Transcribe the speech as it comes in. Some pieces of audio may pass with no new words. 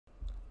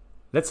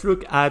Let's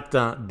look at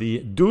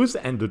the do's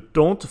and the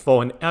don't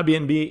for an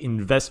Airbnb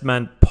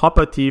investment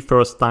property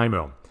first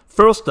timer.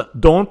 First,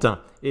 don't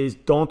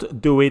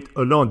do it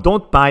alone.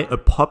 Don't buy a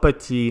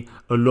property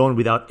alone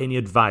without any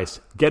advice.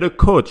 Get a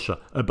coach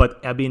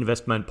about Airbnb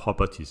investment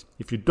properties.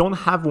 If you don't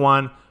have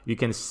one, you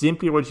can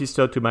simply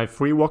register to my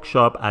free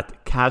workshop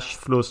at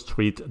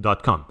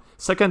cashflowstreet.com.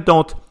 Second,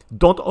 don't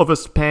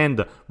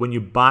overspend when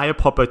you buy a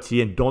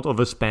property, and don't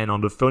overspend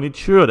on the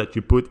furniture that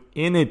you put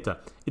in it.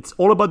 It's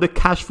all about the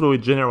cash flow it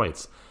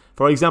generates.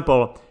 For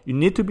example, you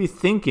need to be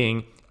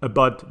thinking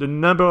about the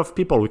number of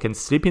people who can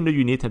sleep in the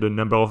unit and the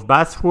number of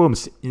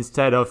bathrooms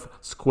instead of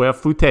square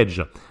footage.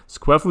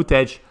 Square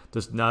footage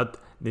does not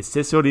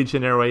necessarily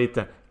generate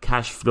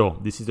cash flow.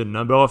 This is the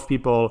number of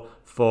people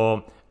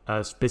for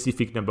a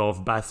specific number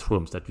of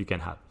bathrooms that you can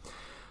have.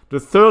 The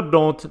third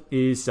don't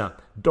is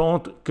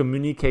don't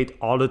communicate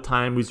all the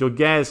time with your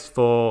guests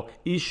for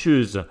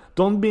issues.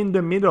 Don't be in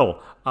the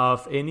middle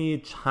of any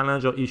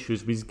challenge or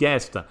issues with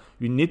guests.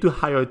 You need to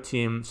hire a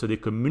team so they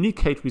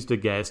communicate with the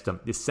guest.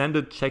 They send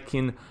a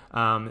check-in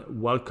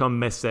welcome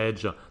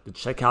message, the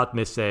checkout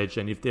message,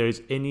 and if there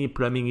is any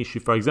plumbing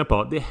issue, for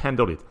example, they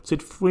handle it. So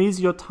it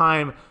frees your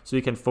time so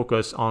you can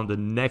focus on the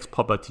next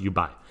property you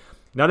buy.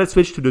 Now let's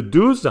switch to the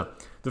do's.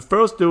 The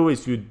first do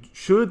is you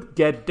should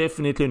get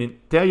definitely an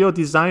interior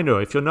designer.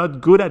 If you're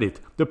not good at it,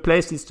 the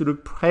place needs to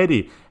look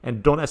pretty,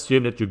 and don't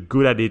assume that you're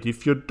good at it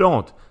if you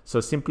don't. So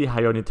simply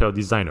hire an interior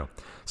designer.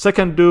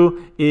 Second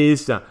do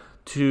is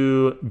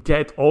to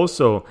get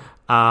also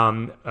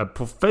a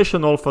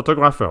professional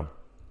photographer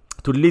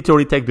to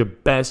literally take the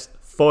best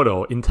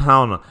photo in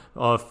town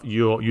of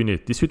your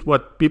unit. This is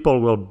what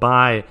people will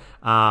buy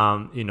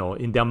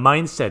in their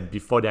mindset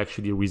before they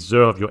actually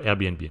reserve your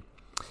Airbnb.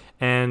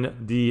 And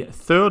the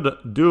third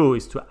do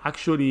is to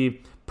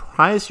actually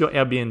price your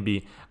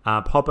Airbnb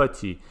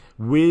property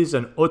with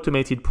an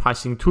automated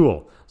pricing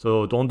tool.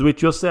 So don't do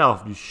it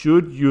yourself. You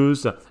should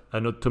use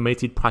an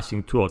automated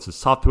pricing tool. It's a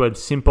software,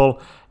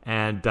 simple,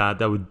 and that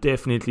would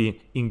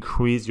definitely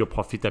increase your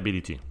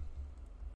profitability.